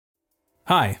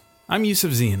Hi, I'm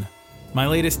Yusuf Zine. My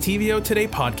latest TVO Today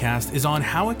podcast is on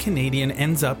how a Canadian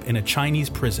ends up in a Chinese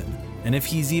prison, and if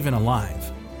he's even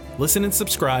alive. Listen and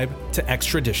subscribe to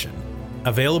Extradition.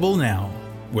 Available now,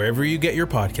 wherever you get your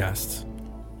podcasts.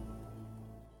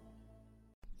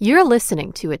 You're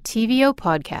listening to a TVO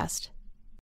podcast.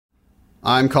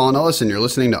 I'm Colin Ellis, and you're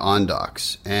listening to On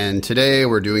Docs. And today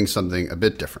we're doing something a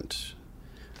bit different,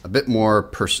 a bit more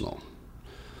personal.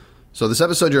 So this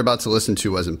episode you're about to listen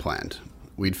to wasn't planned.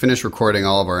 We'd finished recording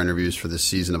all of our interviews for this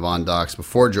season of On Docs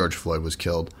before George Floyd was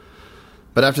killed.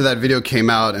 But after that video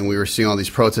came out and we were seeing all these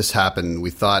protests happen,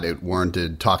 we thought it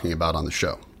warranted talking about on the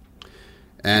show.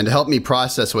 And to help me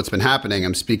process what's been happening,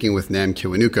 I'm speaking with Nam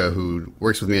Kiwanuka, who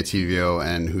works with me at TVO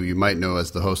and who you might know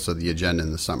as the host of The Agenda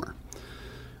in the summer.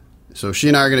 So she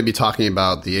and I are going to be talking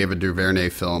about the Ava DuVernay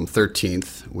film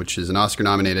 13th, which is an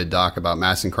Oscar-nominated doc about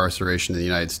mass incarceration in the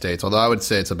United States, although I would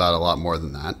say it's about a lot more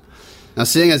than that. Now,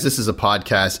 seeing as this is a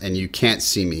podcast and you can't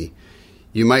see me,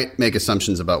 you might make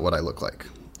assumptions about what I look like.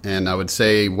 And I would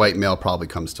say white male probably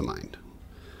comes to mind.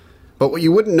 But what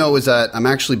you wouldn't know is that I'm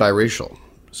actually biracial.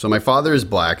 So my father is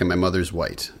black and my mother's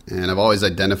white. And I've always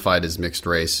identified as mixed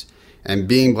race. And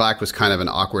being black was kind of an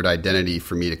awkward identity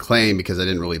for me to claim because I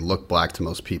didn't really look black to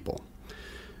most people.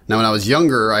 Now, when I was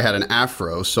younger, I had an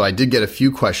afro, so I did get a few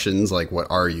questions like, what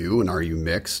are you? And are you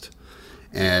mixed?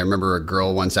 And I remember a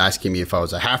girl once asking me if I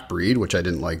was a half-breed, which I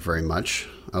didn't like very much.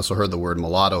 I also heard the word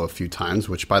mulatto a few times,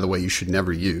 which, by the way, you should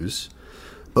never use.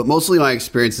 But mostly my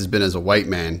experience has been as a white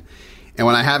man. And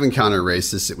when I have encountered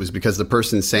racists, it was because the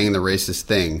person saying the racist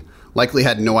thing likely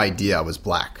had no idea I was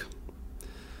black.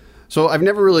 So I've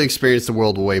never really experienced the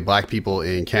world the way black people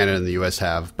in Canada and the US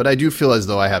have, but I do feel as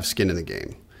though I have skin in the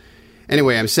game.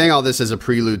 Anyway, I'm saying all this as a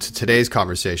prelude to today's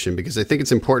conversation because I think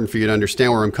it's important for you to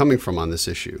understand where I'm coming from on this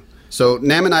issue. So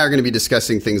Nam and I are going to be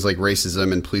discussing things like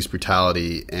racism and police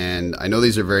brutality, and I know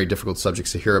these are very difficult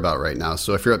subjects to hear about right now.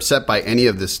 So if you're upset by any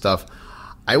of this stuff,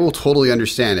 I will totally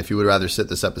understand if you would rather sit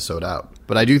this episode out.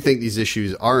 But I do think these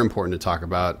issues are important to talk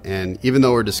about, and even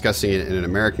though we're discussing it in an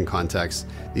American context,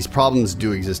 these problems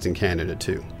do exist in Canada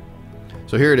too.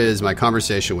 So here it is, my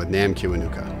conversation with Nam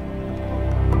Kiwanuka.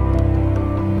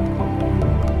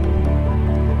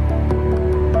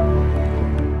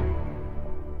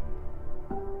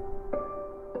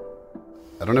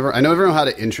 I never know how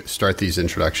to start these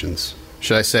introductions.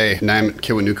 Should I say, Nam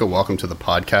Kiwanuka, welcome to the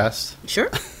podcast? Sure.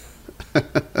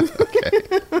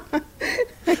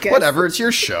 Okay. Whatever, it's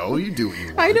your show. You do what you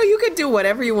want. I know you could do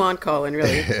whatever you want, Colin,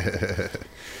 really.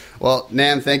 Well,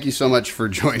 Nam, thank you so much for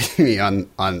joining me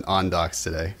on Docs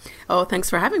today. Oh, thanks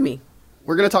for having me.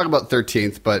 We're going to talk about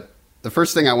 13th, but the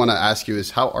first thing I want to ask you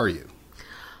is, how are you?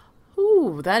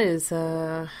 Ooh, that is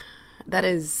a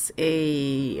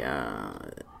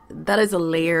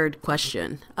layered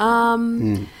question.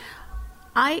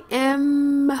 I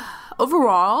am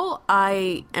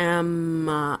okay,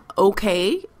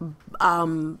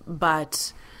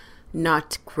 but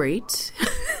not great.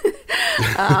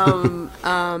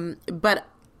 But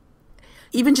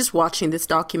even just watching this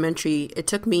documentary, it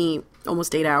took me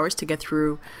almost 8 hours to get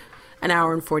through an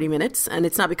hour and 40 minutes. And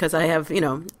it's not because I have,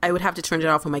 I would have to turn it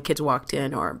off when my kids walked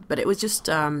in but it was just,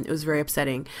 it was very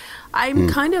upsetting. I'm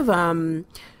kind of,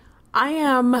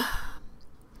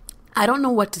 I don't know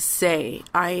what to say.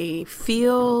 I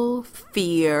feel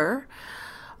fear.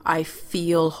 I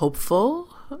feel hopeful.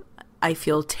 I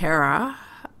feel terror.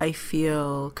 I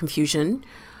feel confusion.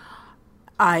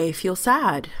 I feel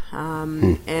sad.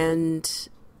 And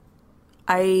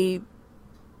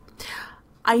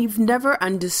I've never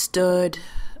understood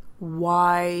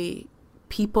why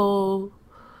people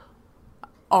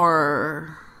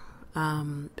are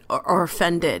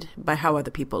offended by how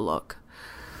other people look.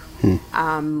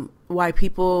 Why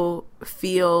people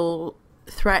feel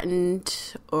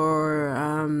threatened or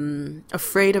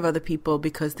afraid of other people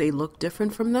because they look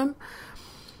different from them.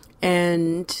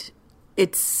 And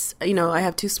it's, I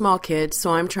have 2 small kids,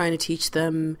 so I'm trying to teach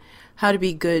them how to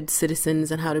be good citizens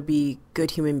and how to be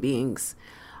good human beings.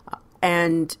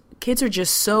 And kids are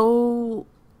just so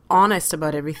honest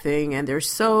about everything, and they're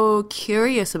so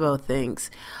curious about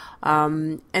things.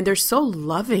 And they're so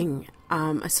loving,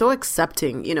 so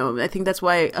accepting. I think that's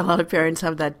why a lot of parents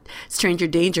have that stranger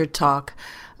danger talk.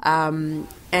 And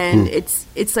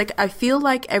it's like, I feel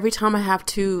like every time I have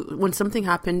to, when something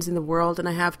happens in the world and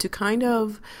I have to kind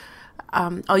of,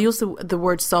 I'll use the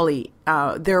word sully,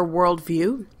 their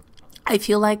worldview, I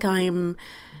feel like I'm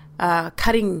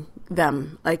cutting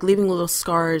them, like leaving little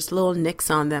scars, little nicks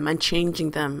on them and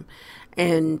changing them.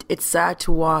 And it's sad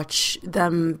to watch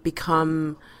them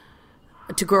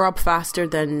to grow up faster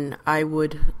than I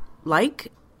would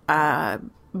like. But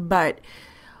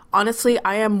honestly,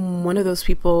 I am one of those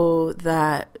people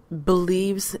that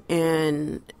believes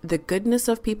in the goodness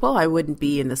of people. I wouldn't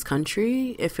be in this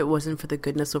country if it wasn't for the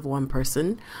goodness of one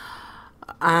person.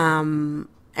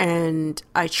 And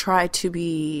I try to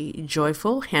be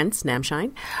joyful, hence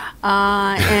Namshine.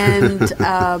 And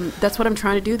that's what I'm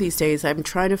trying to do these days. I'm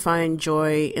trying to find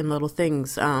joy in little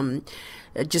things,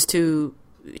 just to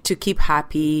keep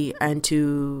happy and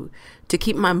to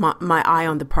keep my eye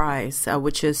on the prize,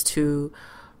 which is to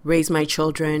raise my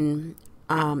children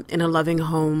in a loving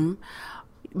home.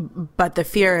 But the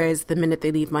fear is the minute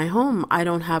they leave my home, I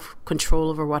don't have control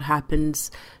over what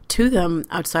happens to them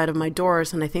outside of my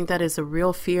doors. And I think that is a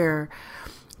real fear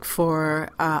for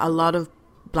a lot of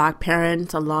Black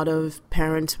parents, a lot of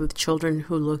parents with children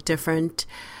who look different,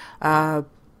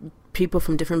 people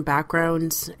from different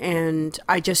backgrounds. And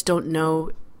I just don't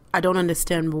know. I don't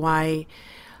understand why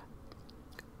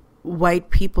white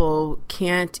people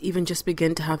can't even just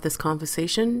begin to have this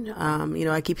conversation.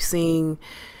 I keep seeing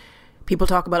people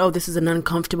talk about, oh, this is an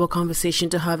uncomfortable conversation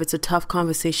to have. It's a tough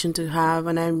conversation to have.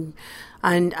 And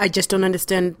I just don't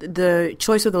understand the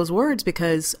choice of those words,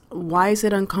 because why is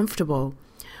it uncomfortable?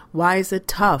 Why is it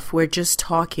tough? We're just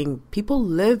talking. People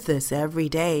live this every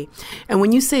day. And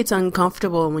when you say it's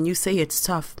uncomfortable and when you say it's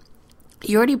tough,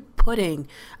 you're already putting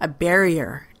a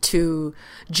barrier to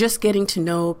just getting to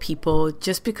know people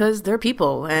just because they're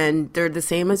people and they're the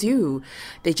same as you.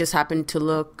 They just happen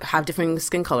to have different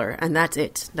skin color, and that's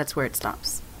it. That's where it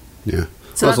stops. Yeah.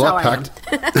 So well, that's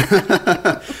how I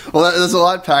am. Well, there's a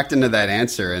lot packed into that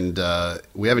answer, and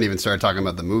we haven't even started talking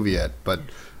about the movie yet. But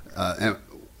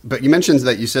you mentioned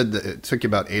that you said that it took you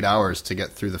about 8 hours to get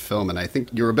through the film, and I think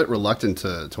you were a bit reluctant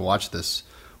to watch this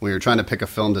when you were trying to pick a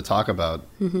film to talk about.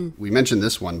 Mm-hmm. We mentioned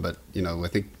this one, but I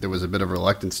think there was a bit of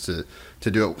reluctance to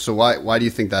do it. So why do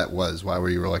you think that was? Why were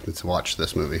you reluctant to watch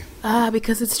this movie?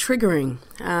 Because it's triggering,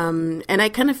 and I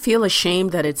kind of feel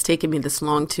ashamed that it's taken me this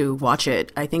long to watch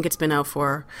it. I think it's been out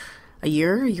for a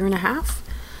year and a half.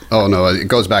 Oh no, it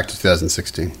goes back to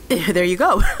 2016. There you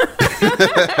go.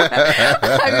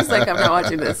 I was like, I'm not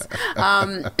watching this,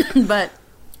 and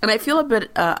I feel a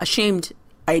bit ashamed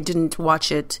I didn't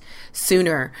watch it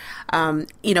sooner.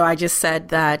 I just said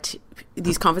that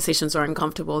these conversations are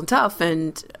uncomfortable and tough,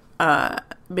 and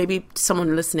maybe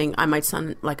someone listening, I might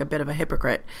sound like a bit of a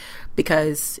hypocrite,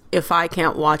 because if I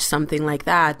can't watch something like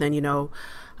that, then,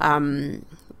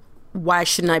 why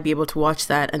shouldn't I be able to watch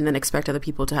that and then expect other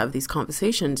people to have these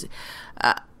conversations?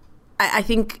 I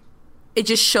think it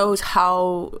just shows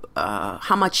how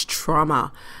much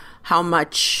trauma, how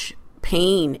much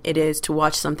pain it is to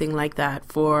watch something like that.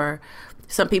 For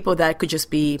some people, that could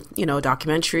just be, a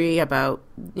documentary about,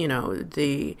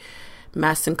 the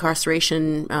mass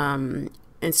incarceration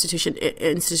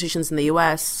institutions in the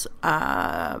U.S.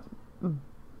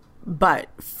 But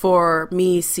for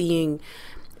me, seeing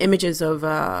images of,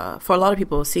 for a lot of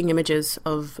people, seeing images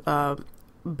of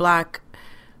Black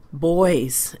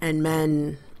boys and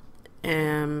men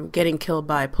getting killed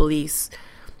by police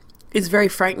is very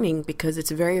frightening, because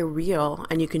it's very real,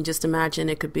 and you can just imagine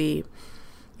it could be,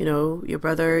 your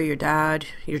brother, your dad,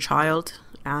 your child.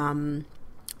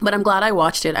 But I'm glad I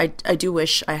watched it. I do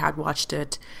wish I had watched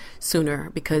it sooner,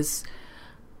 because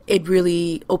it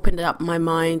really opened up my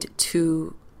mind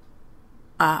to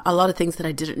a lot of things that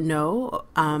I didn't know,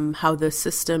 how the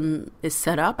system is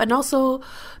set up, and also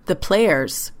the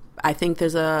players. I think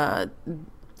it's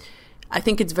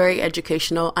very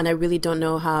educational, and I really don't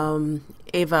know how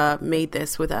Ava made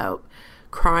this without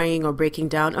crying or breaking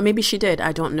down. Or maybe she did,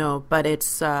 I don't know. But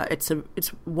it's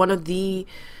one of the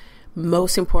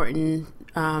most important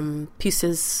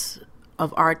pieces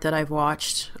of art that I've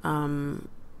watched, and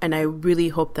I really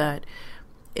hope that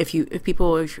if your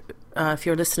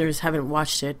listeners haven't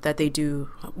watched it, that they do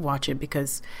watch it,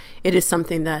 because it is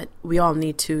something that we all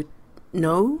need to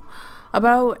know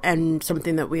about, and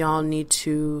something that we all need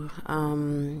to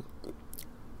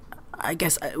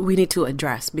we need to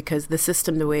address, because the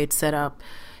system, the way it's set up,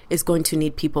 is going to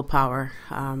need people power.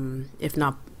 If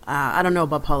not, I don't know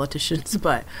about politicians,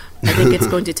 but I think it's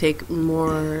going to take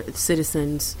more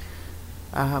citizens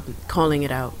calling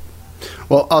it out.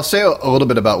 Well, I'll say a little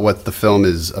bit about what the film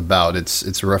is about.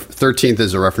 13th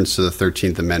is a reference to the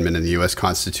 13th Amendment in the U.S.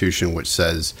 Constitution, which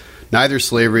says, "Neither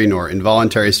slavery nor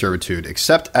involuntary servitude,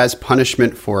 except as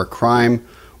punishment for a crime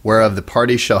whereof the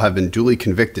party shall have been duly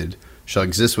convicted, shall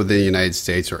exist within the United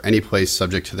States or any place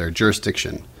subject to their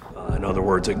jurisdiction." In other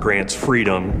words, it grants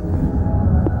freedom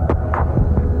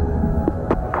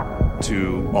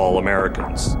to all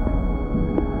Americans.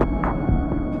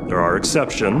 There are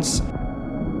exceptions,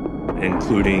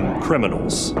 including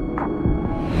criminals.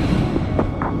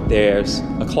 There's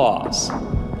a clause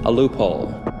a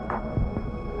loophole.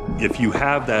 If you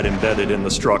have that embedded in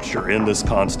the structure, in this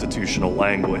constitutional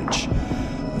language,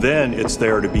 then it's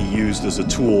there to be used as a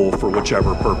tool for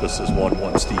whichever purposes one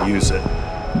wants to use it.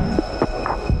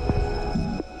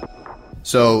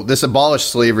 So this abolished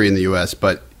slavery in the U.S.,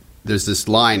 but there's this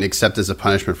line, except as a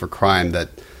punishment for crime, that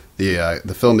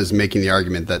the film is making the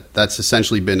argument that that's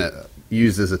essentially been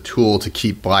used as a tool to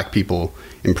keep black people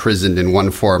imprisoned in one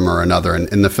form or another.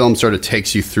 And the film sort of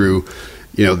takes you through,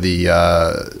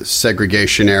 the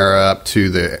segregation era up to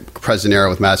the present era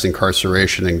with mass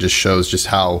incarceration, and just shows just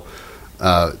how,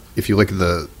 if you look at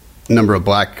the number of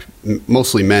black,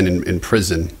 mostly men in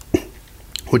prison,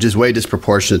 which is way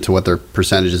disproportionate to what their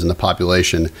percentage is in the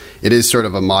population, it is sort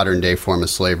of a modern day form of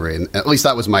slavery. And at least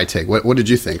that was my take. What did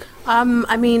you think?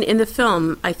 I mean, in the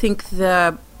film, I think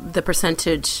the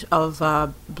percentage of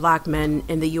black men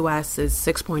in the U.S. is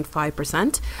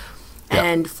 6.5%,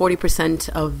 and 40%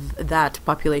 of that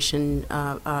population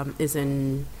is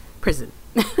in prison.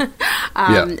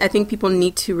 I think people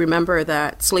need to remember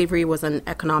that slavery was an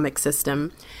economic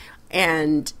system,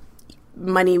 and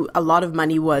a lot of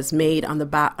money was made on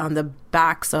the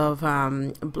backs of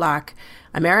black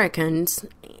Americans.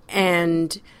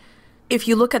 And if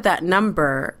you look at that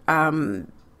number,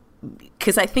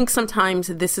 because I think sometimes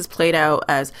this is played out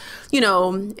as,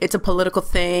 it's a political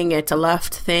thing, it's a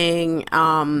left thing,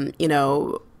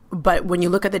 but when you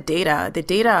look at the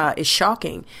data is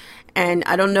shocking. And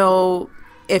I don't know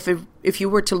if you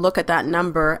were to look at that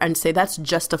number and say that's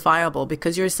justifiable,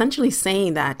 because you're essentially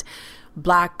saying that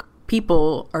black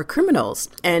people are criminals.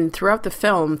 And throughout the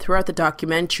film, throughout the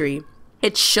documentary,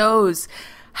 it shows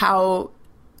how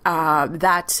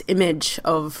that image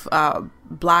of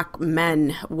black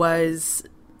men was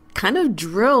kind of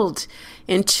drilled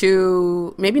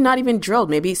into, maybe not even drilled,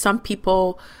 maybe some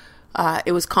people,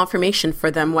 it was confirmation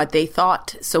for them what they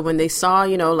thought. So when they saw,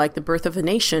 like the Birth of a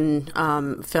Nation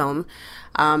film,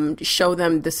 show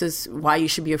them this is why you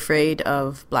should be afraid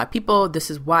of black people.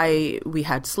 This is why we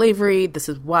had slavery. This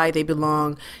is why they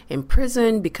belong in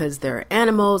prison, because they're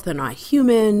animals. They're not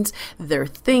humans. They're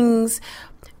things.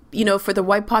 For the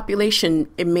white population,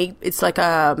 it's like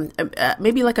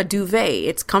maybe like a duvet.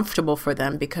 It's comfortable for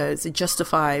them because it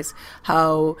justifies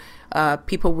how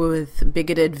people with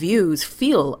bigoted views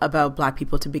feel about black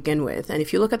people to begin with. And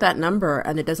if you look at that number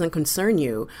and it doesn't concern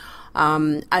you,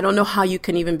 I don't know how you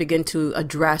can even begin to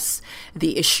address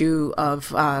the issue of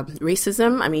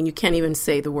racism. I mean, you can't even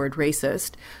say the word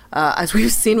racist, as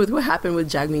we've seen with what happened with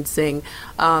Jagmeet Singh.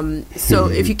 So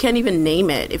if you can't even name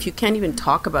it, if you can't even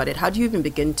talk about it, how do you even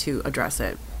begin to address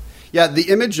it? Yeah, the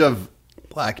image of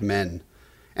black men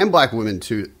and black women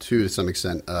too to some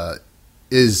extent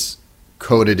is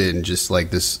coded in just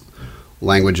like this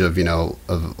language of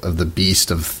of the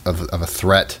beast of a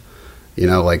threat.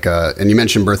 And you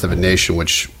mentioned Birth of a Nation,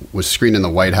 which was screened in the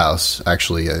White House,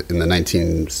 actually, in the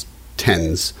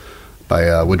 1910s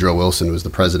by Woodrow Wilson, who was the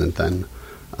president then.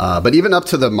 But even up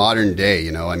to the modern day,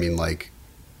 the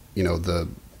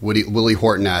Willie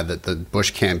Horton ad that the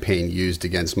Bush campaign used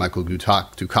against Michael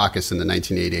Dukakis in the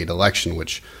 1988 election,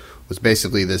 which was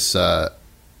basically this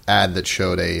ad that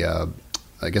showed a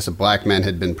black man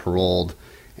had been paroled,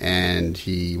 and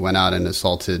he went out and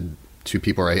assaulted two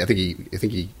people. I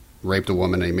think he raped a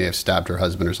woman, and he may have stabbed her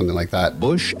husband or something like that.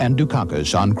 Bush and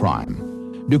Dukakis on crime.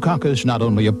 Dukakis not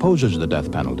only opposes the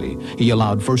death penalty, he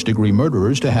allowed first-degree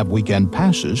murderers to have weekend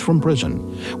passes from prison.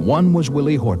 One was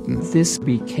Willie Horton. This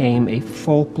became a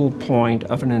focal point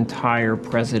of an entire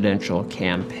presidential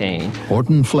campaign.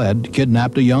 Horton fled,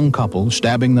 kidnapped a young couple,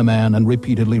 stabbing the man and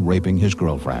repeatedly raping his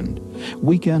girlfriend.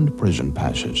 Weekend prison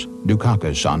passes.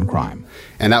 Dukakis on crime.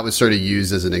 And that was sort of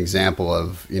used as an example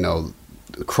of,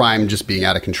 crime just being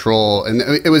out of control, and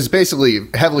it was basically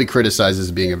heavily criticized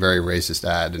as being a very racist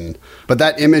ad. But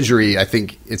that imagery, I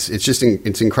think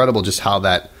it's incredible just how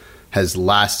that has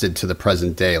lasted to the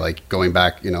present day, like going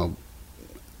back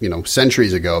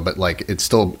centuries ago, but like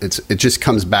it just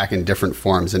comes back in different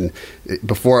forms. And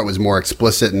before it was more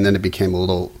explicit, and then it became a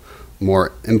little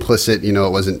more implicit. It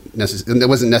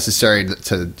wasn't necessary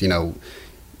to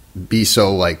be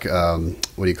so like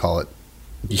what do you call it?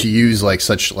 You use like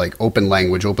such like open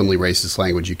language, openly racist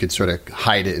language. You could sort of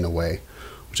hide it in a way,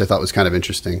 which I thought was kind of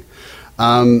interesting.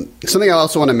 Something I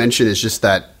also want to mention is just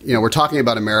that, we're talking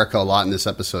about America a lot in this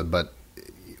episode, but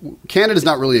Canada's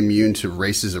not really immune to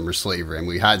racism or slavery. And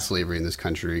we had slavery in this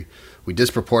country. We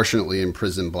disproportionately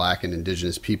imprison black and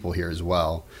indigenous people here as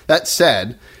well. That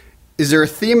said, is there a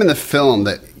theme in the film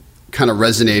that kind of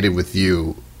resonated with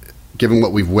you, given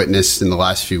what we've witnessed in the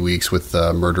last few weeks with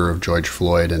the murder of George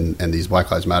Floyd and these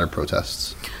Black Lives Matter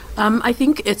protests? I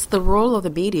think it's the role of the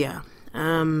media.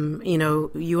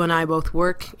 You and I both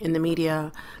work in the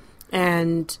media,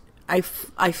 and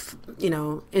from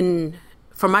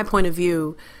my point of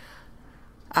view,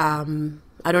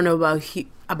 I don't know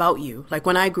about you. Like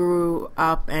when I grew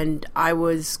up and I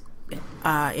was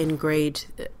in grade,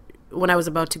 when I was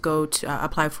about to go to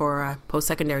apply for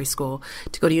post-secondary school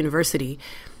to go to university,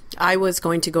 I was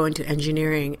going to go into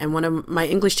engineering, and one of my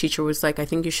English teacher was like, I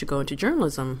think you should go into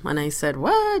journalism. And I said,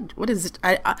 what is it?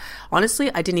 I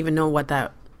honestly, I didn't even know what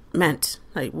that meant.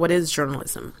 Like, what is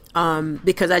journalism?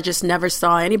 Because I just never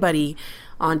saw anybody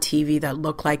on TV that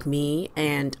looked like me.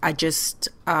 And I just,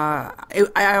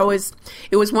 it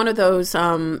was one of those,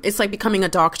 it's like becoming a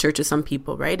doctor to some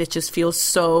people, right? It just feels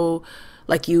so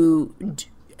like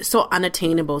so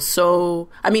unattainable. So,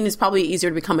 I mean, it's probably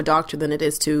easier to become a doctor than it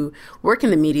is to work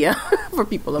in the media for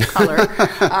people of color,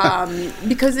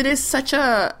 because it is such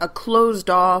a closed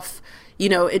off,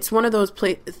 it's one of those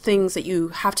things that you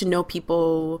have to know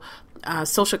people.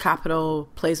 Social capital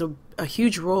plays a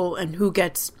huge role in who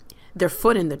gets their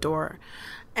foot in the door.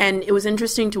 And it was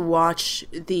interesting to watch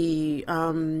the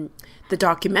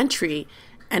documentary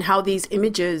and how these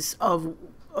images of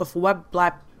what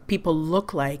Black people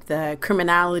look like, the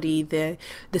criminality, the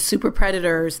super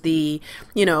predators,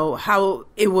 how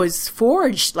it was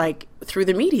forged like through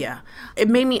the media. It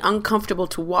made me uncomfortable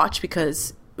to watch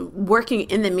because working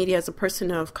in the media as a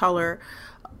person of color,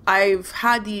 I've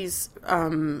had these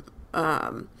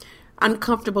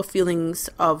uncomfortable feelings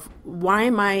of why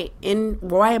am I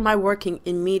working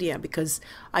in media? Because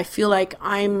I feel like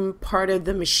I'm part of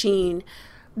the machine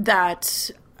that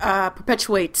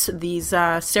perpetuates these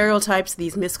stereotypes,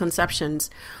 these misconceptions,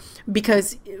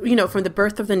 because, from the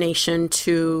birth of the nation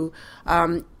to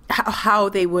how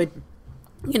they would,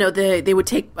 they would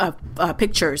take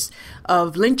pictures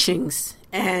of lynchings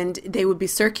and they would be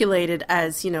circulated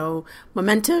as,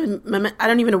 momentum. I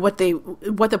don't even know what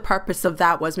the purpose of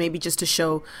that was, maybe just to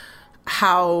show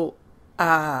how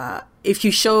if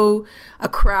you show a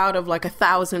crowd of like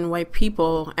 1,000 white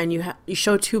people and you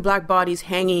show 2 Black bodies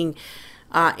hanging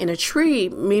in a tree,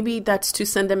 maybe that's to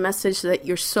send a message that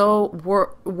you're so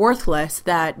worthless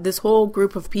that this whole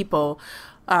group of people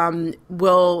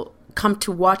will come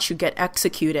to watch you get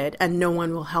executed and no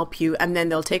one will help you, and then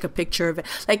they'll take a picture of it.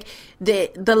 Like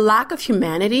the lack of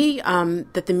humanity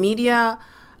that the media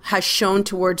has shown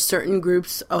towards certain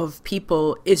groups of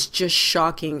people is just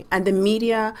shocking, and the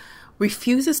media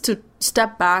refuses to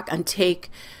step back and take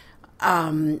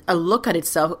a look at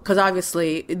itself, because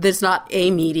obviously there's not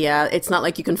a media. It's not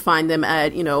like you can find them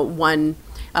at 1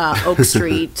 Oak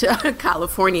Street,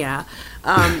 California.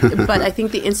 But I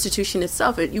think the institution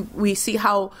itself, we see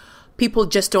how people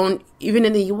just don't, even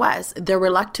in the U.S., their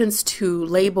reluctance to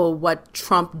label what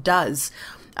Trump does.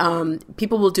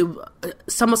 People will do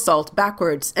somersault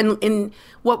backwards. And in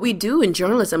what we do in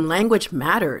journalism, language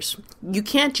matters. You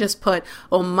can't just put,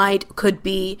 might, could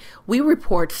be. We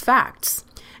report facts.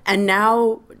 And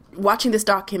now watching this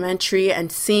documentary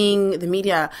and seeing the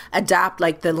media adapt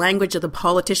like the language of the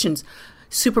politicians,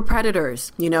 super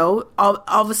predators, all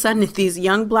of a sudden these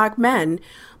young Black men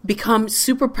become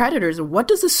super predators.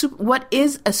 What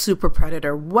is a super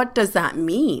predator? What does that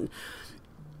mean?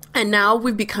 And now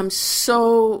we've become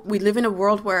we live in a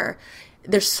world where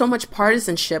there's so much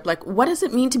partisanship. Like, what does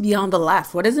it mean to be on the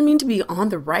left? What does it mean to be on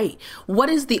the right? What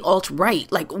is the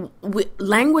alt-right? Like,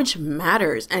 language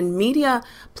matters, and media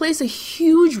plays a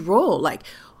huge role. Like,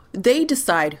 they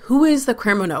decide who is the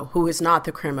criminal, who is not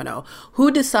the criminal,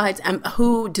 who decides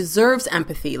who deserves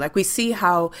empathy. Like, we see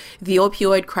how the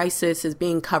opioid crisis is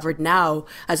being covered now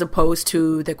as opposed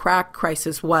to the crack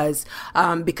crisis was,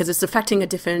 because it's affecting a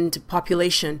different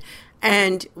population.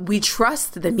 And we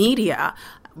trust the media.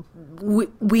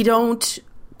 We don't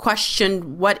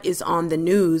question what is on the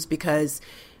news, because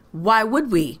why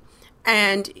would we?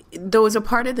 And there was a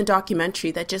part of the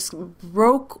documentary that just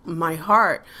broke my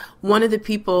heart. One of the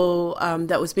people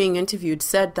that was being interviewed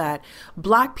said that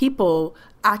Black people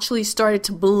actually started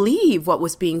to believe what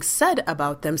was being said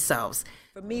about themselves.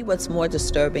 For me, what's more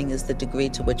disturbing is the degree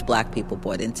to which Black people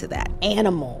bought into that.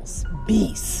 Animals,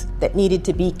 beasts that needed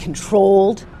to be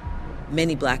controlled.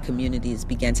 Many Black communities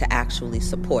began to actually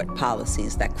support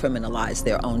policies that criminalize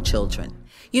their own children.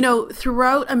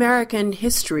 Throughout American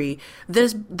history,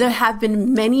 there have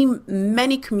been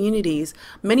many communities,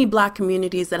 many Black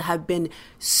communities that have been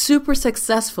super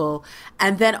successful,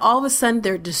 and then all of a sudden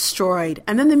they're destroyed,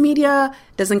 and then the media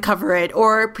doesn't cover it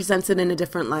or presents it in a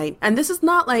different light. And this is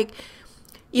not like,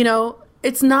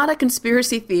 it's not a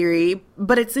conspiracy theory,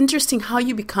 but it's interesting how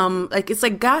you become, it's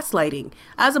like gaslighting.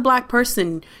 As a Black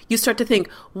person, you start to think,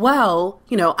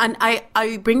 and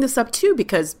I bring this up too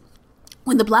because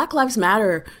when the Black Lives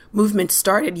Matter movement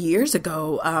started years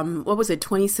ago,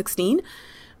 2016?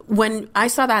 When I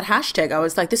saw that hashtag, I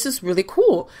was like, this is really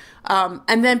cool.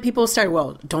 And then people started,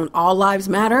 well, don't all lives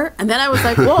matter? And then I was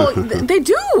like, well, they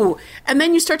do. And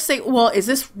then you start to say, well, is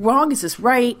this wrong? Is this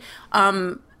right?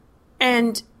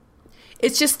 And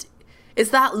it's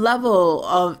that level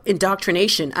of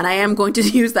indoctrination. And I am going to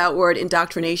use that word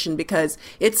indoctrination because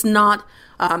it's not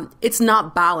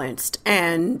balanced.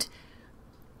 And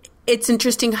it's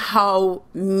interesting how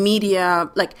media,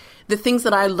 like the things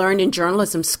that I learned in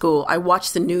journalism school, I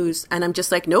watch the news and I'm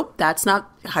just like, nope, that's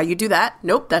not how you do that.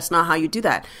 Nope, that's not how you do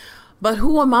that. But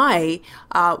who am I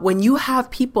when you have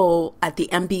people at the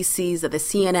NBCs, at the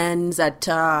CNNs,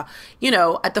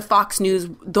 at the Fox News,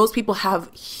 those people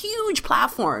have huge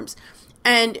platforms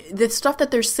and the stuff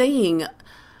that they're saying,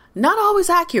 not always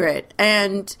accurate.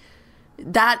 And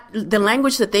that the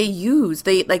language that they use,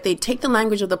 they take the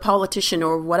language of the politician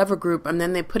or whatever group and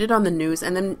then they put it on the news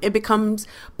and then it becomes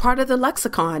part of the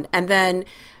lexicon and then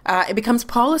it becomes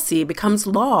policy, it becomes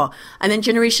law. And then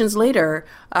generations later,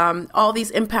 all these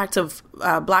impacts of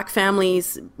Black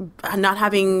families not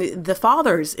having the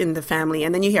fathers in the family.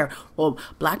 And then you hear, well,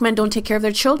 Black men don't take care of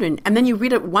their children. And then you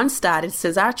read it one stat, it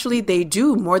says actually they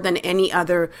do more than any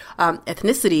other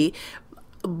ethnicity.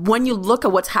 When you look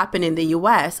at what's happened in the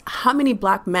U.S., how many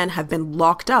Black men have been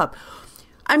locked up?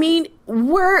 I mean,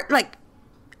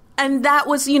 and that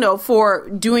was, for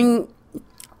doing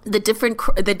the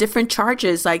different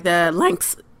charges, like the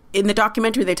lengths. In the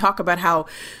documentary, they talk about how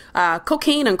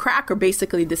cocaine and crack are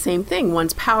basically the same thing.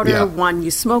 One's powder, one you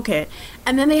smoke it.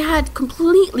 And then they had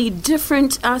completely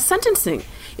different sentencing.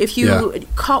 If you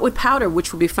caught with powder,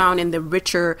 which would be found in the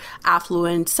richer,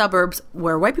 affluent suburbs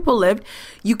where white people lived,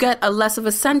 you get a less of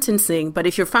a sentencing. But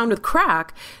if you're found with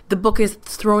crack, the book is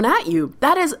thrown at you.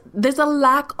 There's a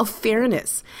lack of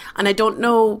fairness. And I don't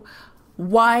know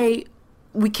why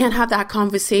we can't have that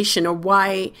conversation or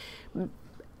why.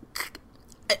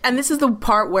 And this is the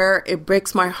part where it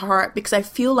breaks my heart because I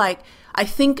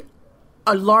think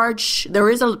there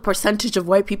is a percentage of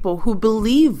white people who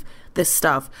believe this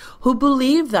stuff, who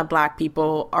believe that Black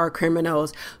people are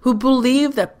criminals, who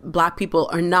believe that Black people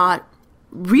are not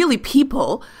really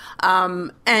people.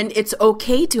 And it's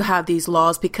okay to have these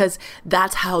laws because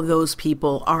that's how those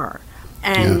people are.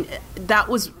 And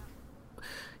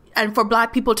and for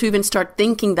Black people to even start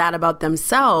thinking that about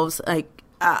themselves,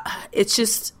 it's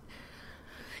just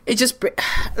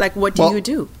like, what do you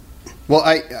do? Well,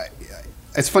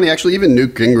 it's funny, actually, even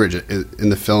Newt Gingrich in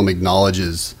the film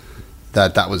acknowledges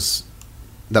that was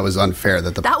unfair.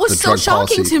 That was so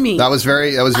shocking policy, to me. That was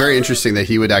very interesting that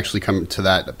he would actually come to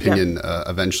that opinion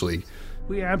eventually.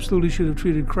 We absolutely should have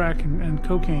treated crack and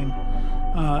cocaine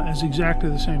as exactly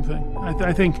the same thing.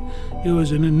 I think it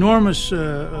was an enormous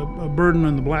burden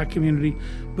on the Black community,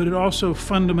 but it also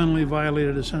fundamentally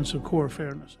violated a sense of core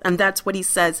fairness. And that's what he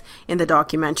says in the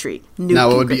documentary. Now,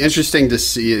 what would be interesting to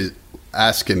see is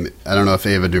ask him, I don't know if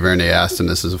Ava DuVernay asked him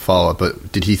this as a follow-up,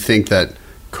 but did he think that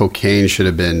cocaine should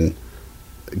have been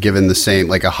given the same,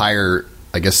 like a higher,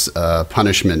 I guess,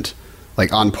 punishment,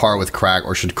 like on par with crack,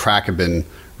 or should crack have been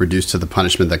reduced to the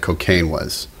punishment that cocaine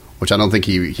was? Which I don't think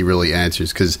he really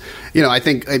answers, because, I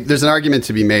think there's an argument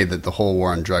to be made that the whole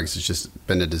war on drugs has just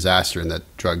been a disaster and that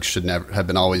drugs should never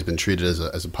have always been treated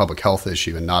as a public health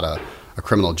issue and not a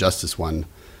criminal justice one.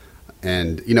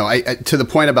 And, to the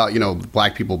point about,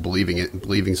 Black people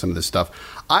believing some of this stuff,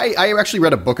 I actually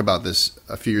read a book about this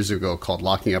a few years ago called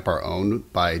Locking Up Our Own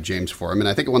by James Foreman.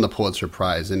 I think it won the Pulitzer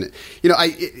Prize. And, I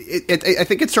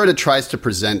think it sort of tries to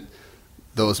present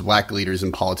those Black leaders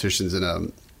and politicians in a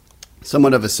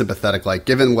somewhat of a sympathetic light,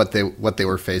 given what they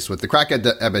were faced with. The crack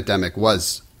epidemic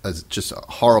was just a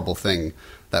horrible thing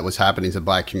that was happening to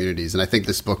Black communities. And I think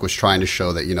this book was trying to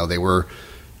show that,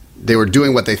 they were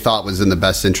doing what they thought was in the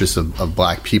best interest of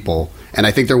Black people. And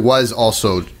I think there was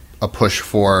also a push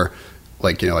for,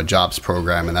 a jobs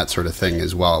program and that sort of thing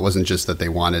as well. It wasn't just that they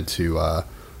wanted to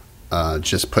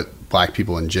just put Black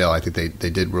people in jail. I think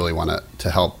they did really want to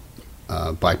help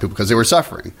Black people because they were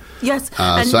suffering. Yes.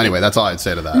 So anyway, that's all I'd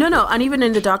say to that. No. And even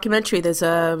in the documentary, there's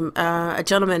a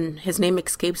gentleman, his name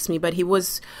escapes me, but he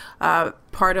was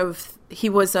he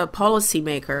was a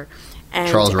policymaker. And,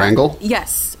 Charles Rangel?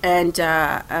 Yes, and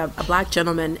a Black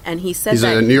gentleman, and he said he's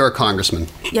a New York congressman.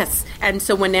 Yes, and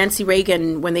so when Nancy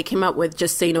Reagan, when they came out with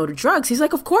Just Say No to Drugs, he's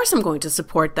like, of course I'm going to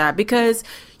support that because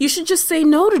you should just say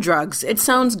no to drugs. It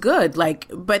sounds good.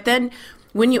 But then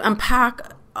when you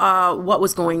unpack what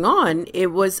was going on,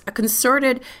 it was a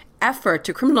concerted effort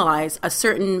to criminalize a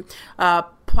certain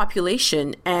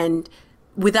population, and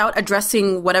without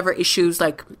addressing whatever issues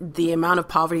like the amount of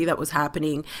poverty that was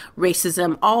happening,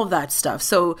 racism, all of that stuff.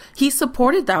 So he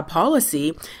supported that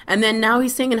policy. And then now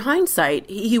he's saying in hindsight,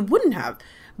 he wouldn't have.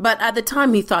 But at the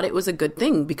time, he thought it was a good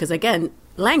thing because, again,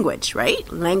 language,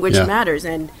 right? Language matters.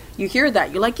 And you hear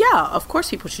that, you're like, yeah, of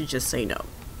course people should just say no.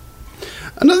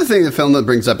 Another thing the film that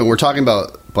brings up, and we're talking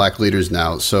about black leaders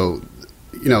now. So,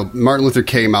 Martin Luther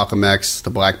King, Malcolm X,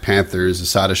 the Black Panthers,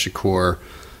 Assata Shakur.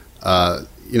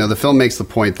 The film makes the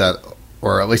point that,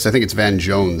 or at least I think it's Van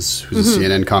Jones, who's a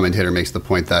CNN commentator, makes the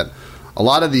point that a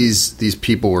lot of these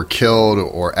people were killed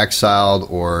or exiled,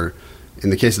 or in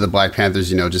the case of the Black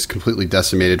Panthers, just completely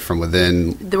decimated from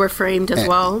within. They were framed as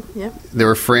well. Yeah. They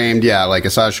were framed. Yeah. Like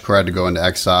Assata Shakur had to go into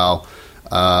exile.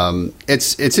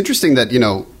 It's interesting that,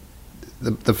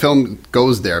 the film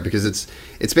goes there because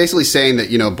it's basically saying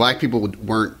that, black people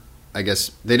weren't, I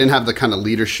guess, they didn't have the kind of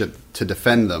leadership to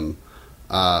defend them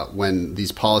when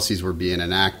these policies were being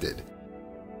enacted.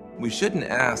 We shouldn't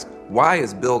ask, why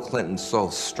is Bill Clinton so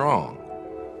strong?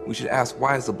 We should ask,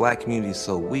 why is the black community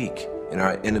so weak in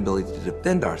our inability to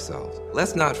defend ourselves?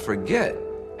 Let's not forget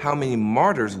how many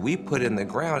martyrs we put in the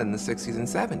ground in the 60s and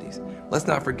 70s. Let's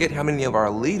not forget how many of our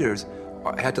leaders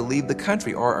had to leave the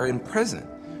country or are in prison.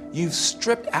 You've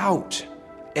stripped out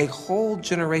a whole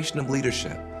generation of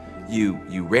leadership.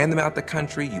 You ran them out the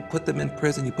country, you put them in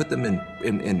prison, you put them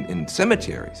in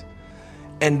cemeteries.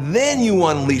 And then you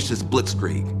unleash this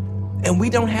blitzkrieg. And we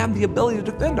don't have the ability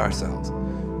to defend ourselves.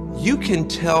 You can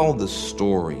tell the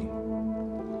story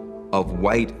of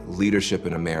white leadership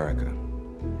in America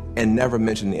and never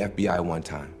mention the FBI one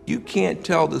time. You can't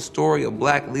tell the story of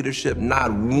black leadership,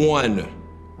 not one,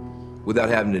 without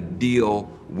having to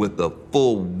deal with the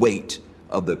full weight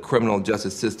of the criminal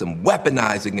justice system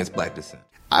weaponized against black dissent.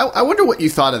 I wonder what you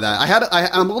thought of that.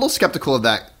 I'm a little skeptical of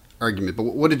that argument, but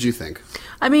what did you think?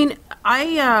 I mean,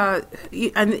 and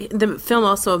the film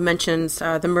also mentions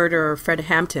the murder of Fred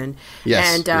Hampton,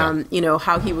 and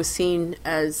how he was seen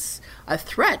as a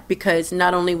threat because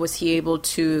not only was he able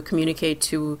to communicate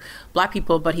to black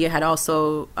people, but he had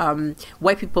also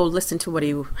white people listen to what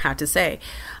he had to say.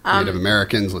 Native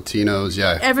Americans, Latinos,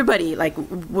 everybody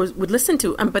would listen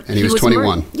to him. But and he was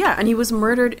 21. And he was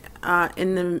murdered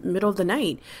in the middle of the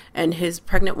night, and his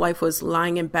pregnant wife was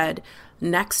lying in bed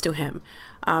next to him.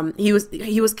 He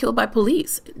was killed by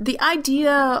police. The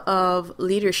idea of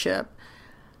leadership,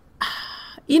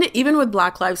 even with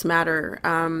Black Lives Matter,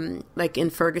 like in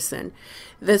Ferguson,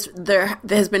 there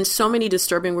has been so many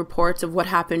disturbing reports of what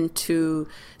happened to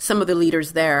some of the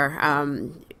leaders there.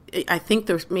 I think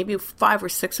there's maybe 5 or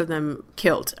 6 of them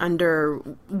killed under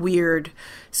weird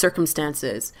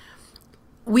circumstances.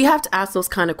 We have to ask those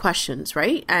kind of questions,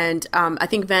 right? And I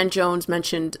think Van Jones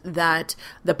mentioned that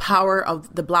the power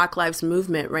of the Black Lives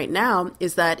Movement right now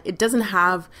is that it doesn't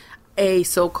have a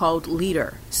so-called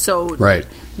leader. So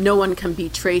no one can be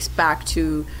traced back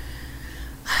to,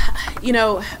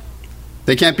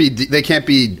 They can't be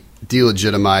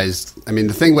delegitimized. I mean,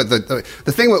 the thing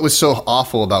what was so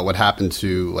awful about what happened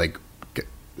to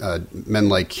men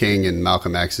like King and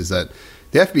Malcolm X is that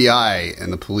the FBI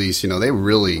and the police, they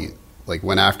really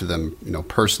went after them,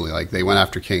 personally. Like they went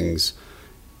after King's,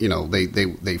 they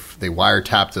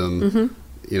wiretapped him. Mm-hmm.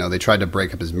 They tried to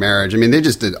break up his marriage. I mean, they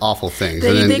just did awful things.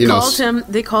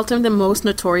 They called him the most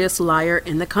notorious liar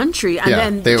in the country. And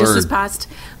then this past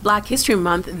Black History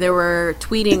Month, they were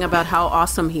tweeting about how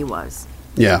awesome he was.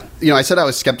 Yeah. I said I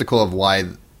was skeptical of why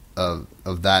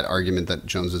of that argument that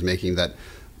Jones was making, that,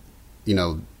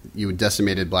 you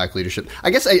decimated black leadership.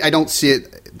 I guess I don't see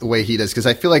it the way he does, because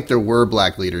I feel like there were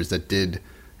black leaders that did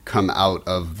come out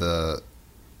of the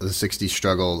 60s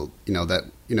struggle,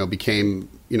 that, became,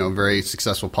 very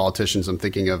successful politicians. I'm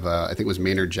thinking of, I think it was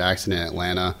Maynard Jackson in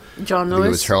Atlanta. John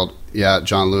Lewis.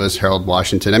 John Lewis, Harold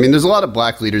Washington. I mean, there's a lot of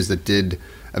black leaders that did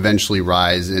eventually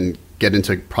rise and get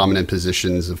into prominent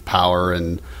positions of power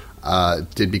and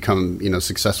did become,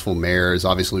 successful mayors.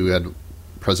 Obviously, we had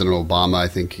President Obama. I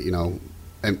think, and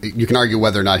you can argue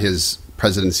whether or not his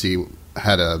presidency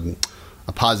had a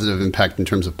positive impact in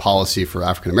terms of policy for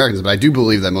African Americans, but I do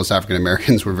believe that most African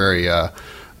Americans were very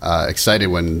excited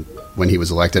when he was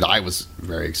elected. I was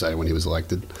very excited when he was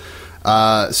elected.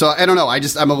 So I don't know.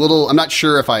 I'm not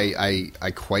sure if I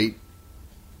quite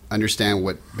understand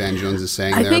what Van Jones is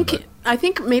saying I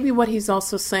think maybe what he's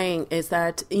also saying is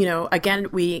that, again,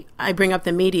 I bring up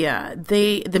the media.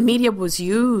 The media was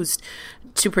used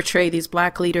to portray these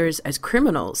black leaders as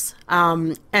criminals.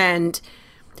 And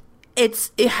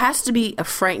it has to be a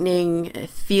frightening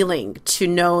feeling to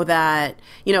know that,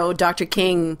 Dr.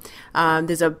 King,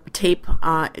 there's a tape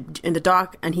in the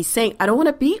doc, and he's saying, I don't want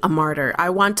to be a martyr. I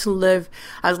want to live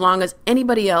as long as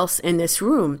anybody else in this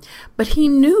room. But he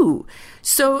knew.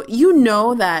 So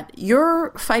that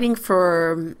you're fighting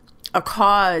for a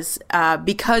cause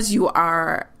because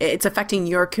it's affecting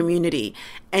your community.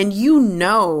 And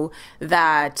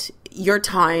that your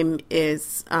time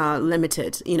is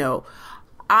limited,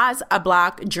 As a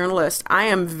Black journalist, I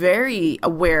am very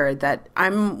aware that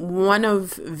I'm one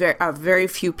of very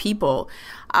few people.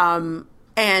 And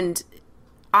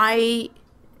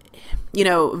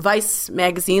Vice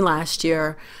magazine last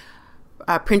year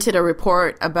printed a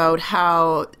report about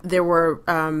how there were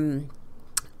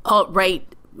alt-right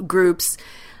groups,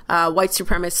 white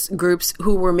supremacist groups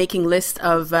who were making lists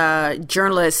of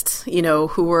journalists,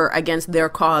 who were against their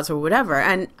cause or whatever.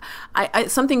 And I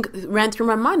something ran through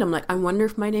my mind. I'm like, I wonder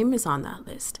if my name is on that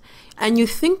list. And you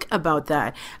think about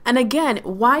that. And again,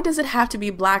 why does it have to be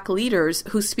Black leaders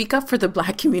who speak up for the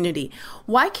Black community?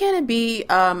 Why can't it be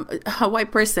a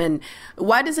white person?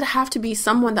 Why does it have to be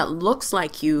someone that looks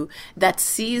like you, that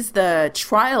sees the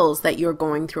trials that you're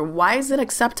going through? Why is it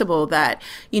acceptable that,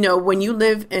 when you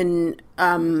live in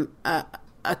a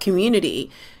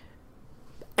community,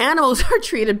 animals are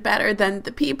treated better than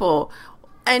the people?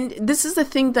 And this is the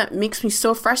thing that makes me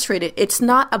so frustrated. It's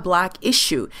not a Black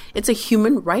issue. It's a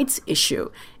human rights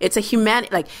issue. It's a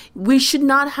humanity. We should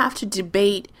not have to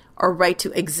debate our right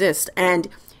to exist. And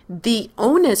the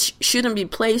onus shouldn't be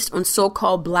placed on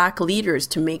so-called Black leaders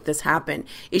to make this happen.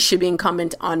 It should be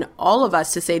incumbent on all of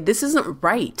us to say, this isn't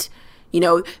right.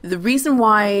 The reason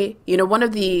why, one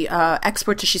of the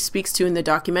experts she speaks to in the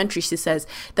documentary, she says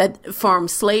that from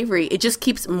slavery, it just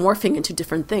keeps morphing into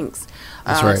different things.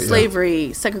 That's right,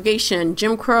 slavery, segregation,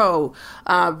 Jim Crow,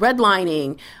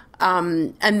 redlining,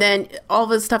 and then all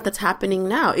the stuff that's happening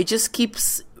now. It just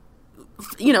keeps,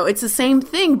 it's the same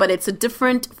thing, but it's a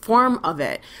different form of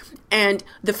it. And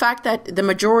the fact that the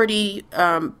majority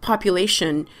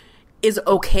population is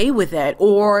okay with it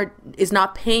or is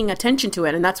not paying attention to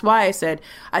it. And that's why I said,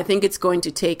 I think it's going to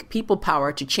take people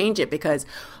power to change it, because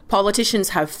politicians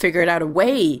have figured out a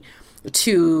way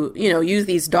to, use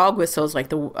these dog whistles like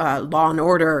the Law and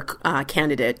Order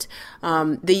candidate.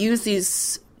 They use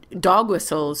these dog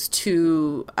whistles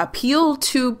to appeal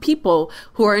to people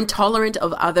who are intolerant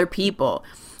of other people.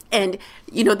 And,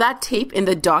 that tape in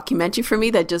the documentary for me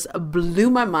that just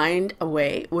blew my mind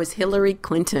away was Hillary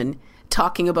Clinton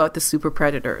talking about the super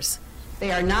predators.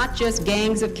 They are not just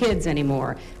gangs of kids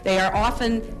anymore. They are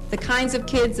often the kinds of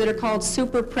kids that are called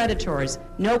super predators.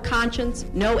 No conscience,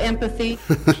 no empathy.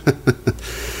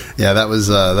 Yeah, that was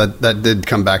that did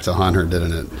come back to haunt her,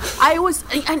 didn't it?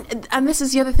 And this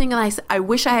is the other thing, and I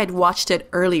wish I had watched it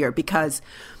earlier, because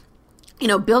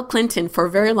Bill Clinton for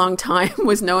a very long time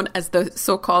was known as the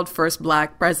so-called first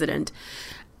Black president.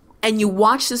 And you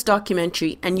watch this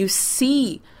documentary and you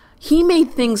see he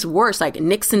made things worse. Like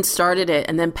Nixon started it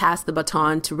and then passed the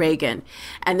baton to Reagan.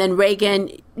 And then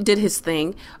Reagan did his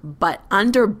thing. But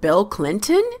under Bill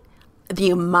Clinton,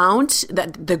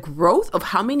 the growth of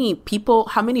how many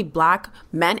Black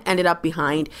men ended up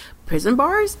behind prison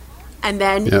bars. And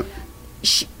then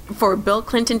for Bill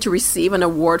Clinton to receive an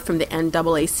award from the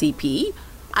NAACP.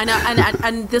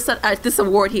 And this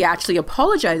award, he actually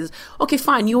apologizes. Okay,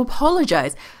 fine, you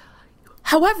apologize.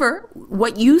 However,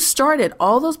 what you started,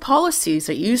 all those policies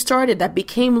that you started that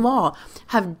became law,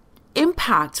 have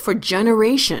impacts for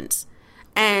generations.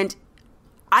 And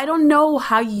I don't know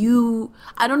how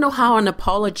an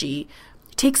apology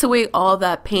takes away all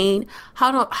that pain,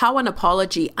 how an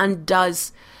apology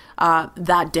undoes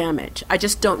that damage. I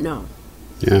just don't know.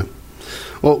 Yeah.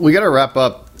 Well, we got to wrap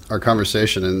up our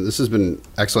conversation, and this has been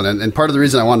excellent. And part of the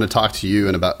reason I wanted to talk to you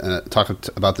and talk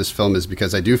about this film is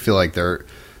because I do feel like there's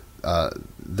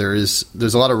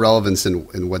a lot of relevance in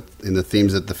the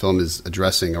themes that the film is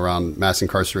addressing around mass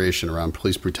incarceration, around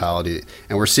police brutality,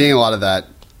 and we're seeing a lot of that,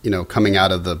 coming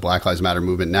out of the Black Lives Matter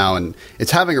movement now, and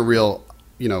it's having a real,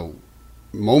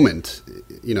 moment,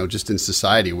 just in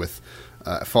society with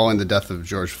following the death of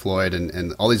George Floyd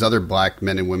and all these other Black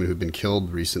men and women who've been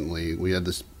killed recently. We had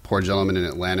this poor gentleman in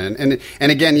Atlanta,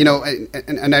 and again,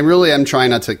 and I really am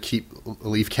trying not to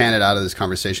leave Canada out of this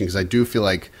conversation, because I do feel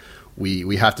like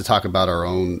we have to talk about our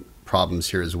own problems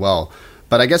here as well.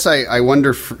 But I guess I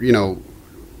wonder,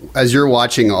 as you're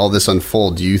watching all this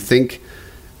unfold, do you think,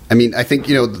 I think,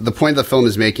 the point the film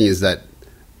is making is that,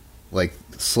 like,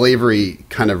 slavery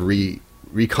kind of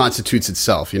reconstitutes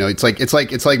itself. It's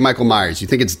like Michael Myers. You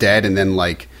think it's dead, and then,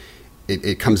 like,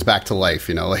 it comes back to life,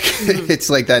 like it's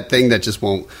like that thing that just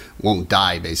won't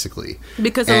die, basically.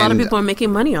 Because a lot of people are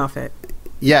making money off it.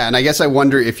 Yeah, and I guess I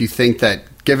wonder if you think that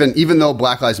even though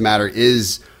Black Lives Matter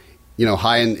is,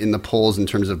 high in the polls in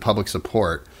terms of public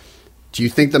support, do you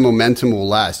think the momentum will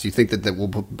last? Do you think that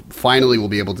we'll finally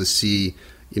be able to see,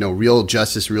 real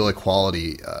justice, real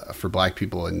equality for Black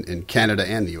people in Canada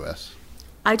and the U.S.?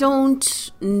 I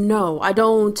don't know.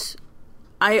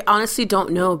 I honestly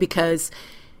don't know, because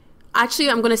actually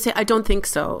I'm going to say I don't think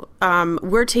so.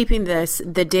 We're taping this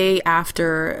the day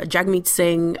after Jagmeet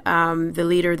Singh, the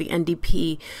leader of the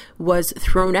NDP, was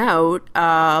thrown out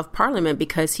of Parliament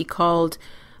because he called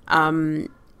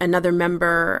another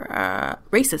member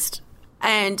racist.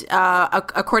 And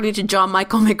according to John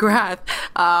Michael McGrath,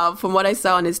 from what I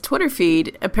saw on his Twitter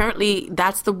feed, apparently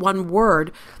that's the one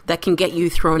word that can get you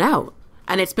thrown out.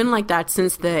 And it's been like that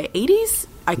since the 80s.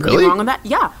 I could be wrong on that.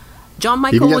 Yeah. John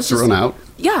Michael was just thrown out?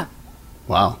 Yeah.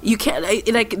 Wow. You can't,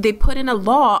 they put in a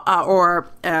law or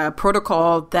a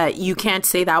protocol that you can't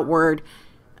say that word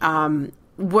when,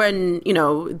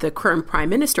 the current prime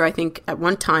minister, I think at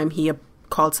one time he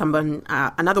called someone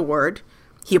another word.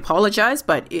 He apologized,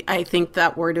 but I think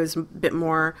that word was a bit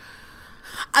more,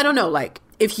 I don't know,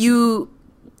 if you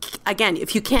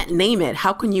can't name it,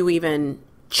 how can you even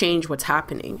change what's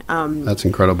happening? That's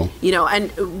incredible.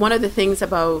 And one of the things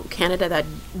about Canada that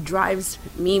drives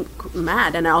me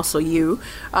mad, and also you,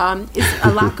 is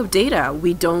a lack of data.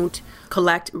 We don't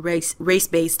collect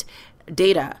race-based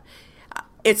data.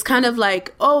 It's kind of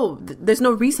like, there's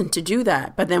no reason to do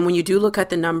that. But then when you do look at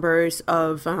the numbers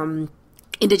of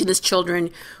Indigenous children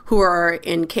who are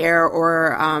in care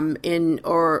or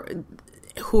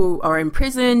who are in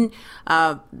prison,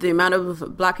 the amount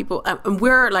of Black people,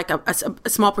 we're like a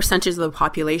small percentage of the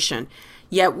population,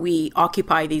 yet we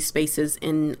occupy these spaces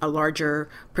in a larger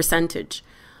percentage.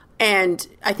 And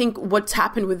I think what's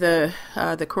happened with the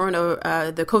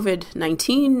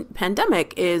COVID-19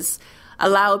 pandemic is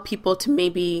allowed people to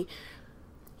maybe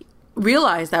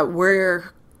realize that we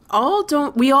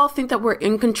all think that we're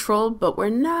in control, but we're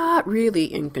not really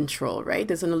in control, right?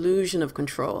 There's an illusion of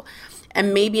control.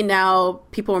 And maybe now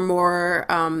people are more,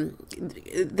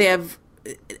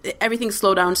 everything's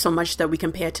slowed down so much that we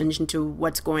can pay attention to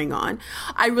what's going on.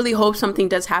 I really hope something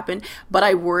does happen, but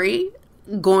I worry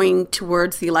going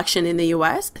towards the election in the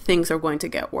US, things are going to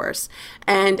get worse.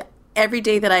 And every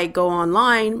day that I go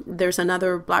online, there's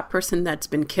another Black person that's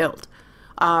been killed,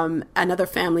 another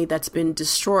family that's been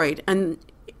destroyed. And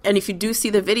if you do see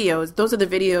the videos, those are the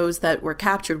videos that were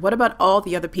captured. What about all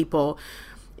the other people,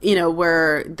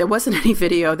 where there wasn't any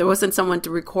video, there wasn't someone to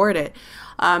record it?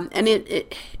 And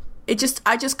I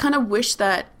just kind of wish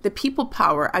that the people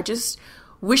power, I just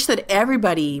wish that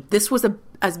everybody, this was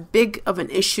as big of an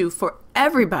issue for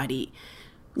everybody.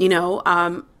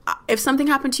 If something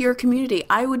happened to your community,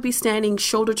 I would be standing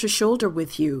shoulder to shoulder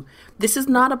with you. This is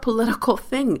not a political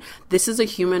thing. This is a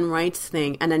human rights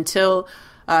thing. And until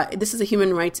this is a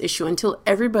human rights issue, until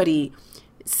everybody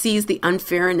sees the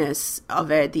unfairness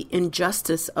of it, the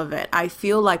injustice of it, I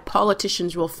feel like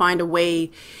politicians will find a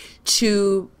way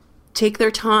to take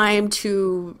their time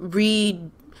to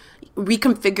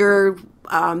reconfigure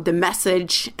the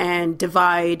message and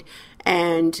divide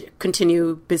and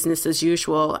continue business as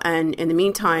usual. And in the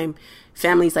meantime,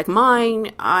 families like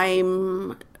mine,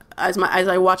 as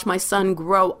I watch my son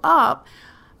grow up,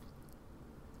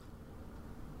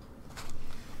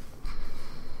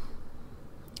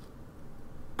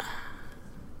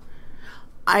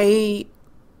 I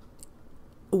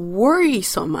worry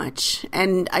so much,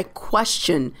 and I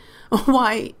question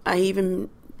why I even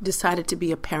decided to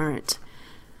be a parent.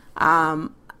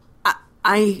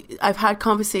 I've had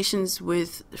conversations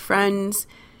with friends.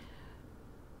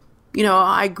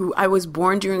 I was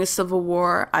born during a civil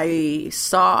war. I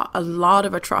saw a lot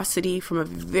of atrocity from a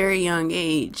very young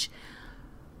age.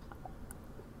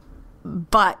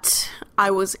 But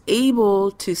I was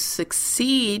able to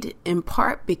succeed in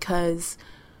part because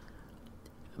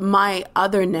my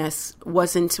otherness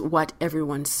wasn't what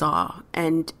everyone saw,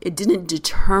 and it didn't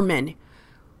determine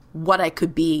what I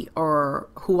could be or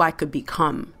who I could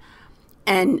become.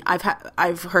 And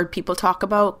I've heard people talk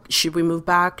about, should we move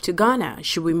back to Ghana?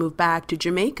 Should we move back to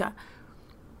Jamaica?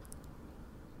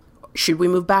 Should we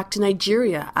move back to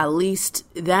Nigeria? At least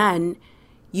then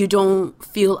you don't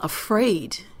feel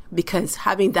afraid, because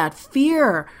having that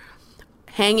fear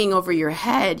hanging over your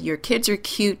head, your kids are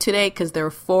cute today because they're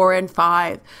 4 and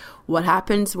 5. What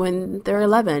happens when they're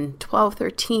 11, 12,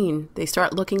 13? They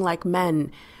start looking like men.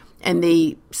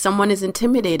 and someone is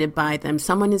intimidated by them,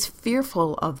 someone is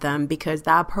fearful of them because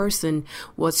that person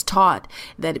was taught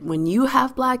that when you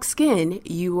have black skin,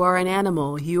 you are an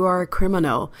animal, you are a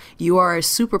criminal, you are a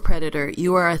super predator,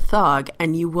 you are a thug,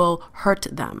 and you will hurt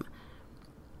them.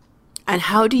 And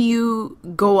how do you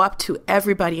go up to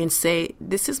everybody and say,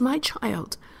 this is my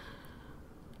child?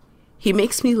 He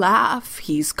makes me laugh,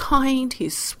 he's kind,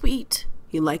 he's sweet,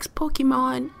 he likes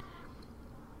Pokemon.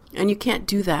 And you can't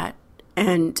do that.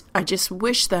 And I just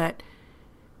wish that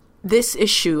this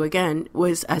issue, again,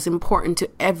 was as important to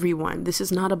everyone. This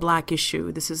is not a black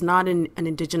issue. This is not an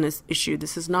indigenous issue.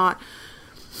 This is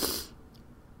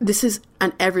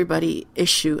an everybody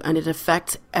issue, and it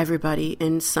affects everybody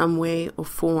in some way or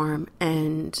form.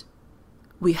 And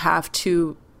we have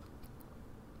to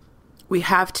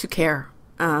care.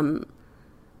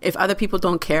 If other people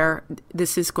don't care,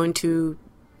 this is going to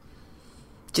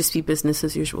just be business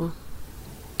as usual.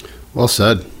 Well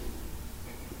said.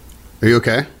 Are you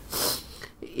okay?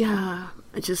 Yeah,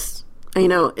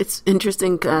 it's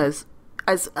interesting because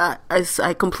as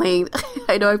I complain,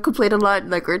 I know I've complained a lot,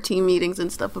 like our team meetings and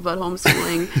stuff about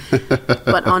homeschooling,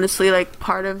 but honestly, like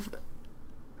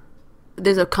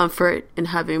there's a comfort in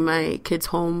having my kids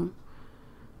home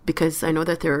because I know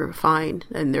that they're fine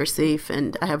and they're safe,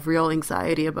 and I have real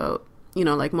anxiety about,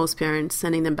 like most parents,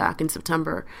 sending them back in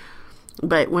September.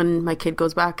 But when my kid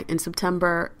goes back in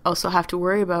September, I also have to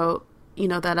worry about,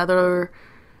 that other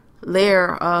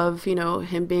layer of,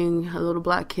 him being a little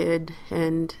black kid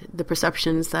and the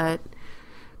perceptions that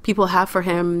people have for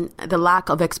him, the lack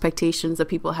of expectations that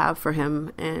people have for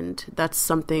him. And that's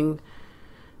something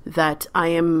that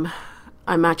I'm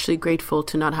actually grateful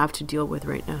to not have to deal with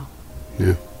right now.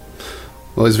 Yeah.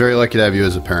 Well, he's very lucky to have you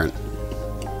as a parent.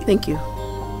 Thank you.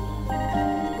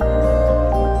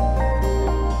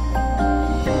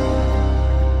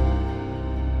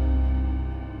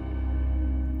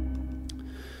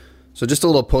 So just a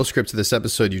little postscript to this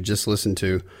episode you just listened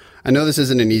to. I know this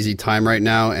isn't an easy time right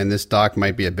now, and this doc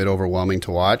might be a bit overwhelming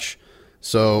to watch.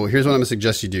 So here's what I'm going to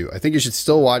suggest you do. I think you should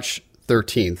still watch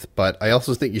 13th, but I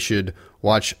also think you should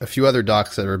watch a few other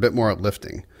docs that are a bit more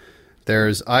uplifting.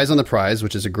 There's Eyes on the Prize,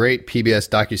 which is a great PBS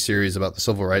docuseries about the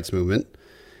civil rights movement.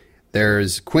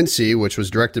 There's Quincy, which was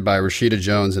directed by Rashida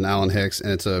Jones and Alan Hicks,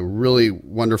 and it's a really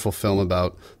wonderful film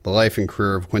about the life and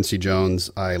career of Quincy Jones.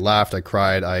 I laughed, I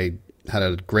cried, I had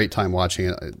a great time watching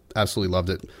it. I absolutely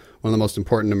loved it. One of the most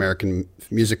important American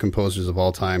music composers of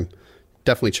all time.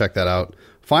 Definitely check that out.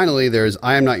 Finally, there's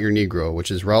I Am Not Your Negro, which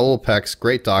is Raoul Peck's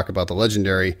great doc about the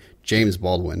legendary James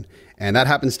Baldwin. And that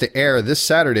happens to air this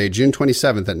Saturday, June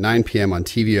 27th at 9 p.m. on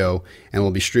TVO, and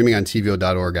will be streaming on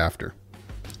TVO.org after.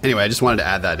 Anyway, I just wanted to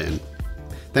add that in.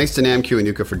 Thanks to Nam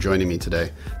Kiwanuka for joining me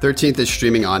today. 13th is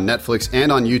streaming on Netflix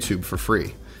and on YouTube for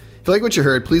free. If you like what you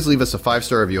heard, please leave us a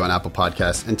 5-star review on Apple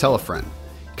Podcasts and tell a friend.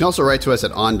 You can also write to us at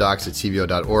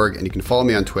ondocs@tvo.org, and you can follow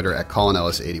me on Twitter at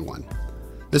ColinEllis81.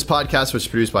 This podcast was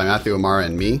produced by Matthew Amara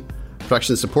and me.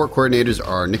 Production support coordinators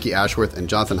are Nikki Ashworth and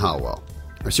Jonathan Hallowell.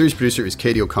 Our series producer is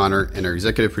Katie O'Connor, and our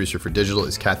executive producer for digital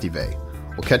is Kathy Vey.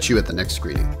 We'll catch you at the next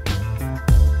screening.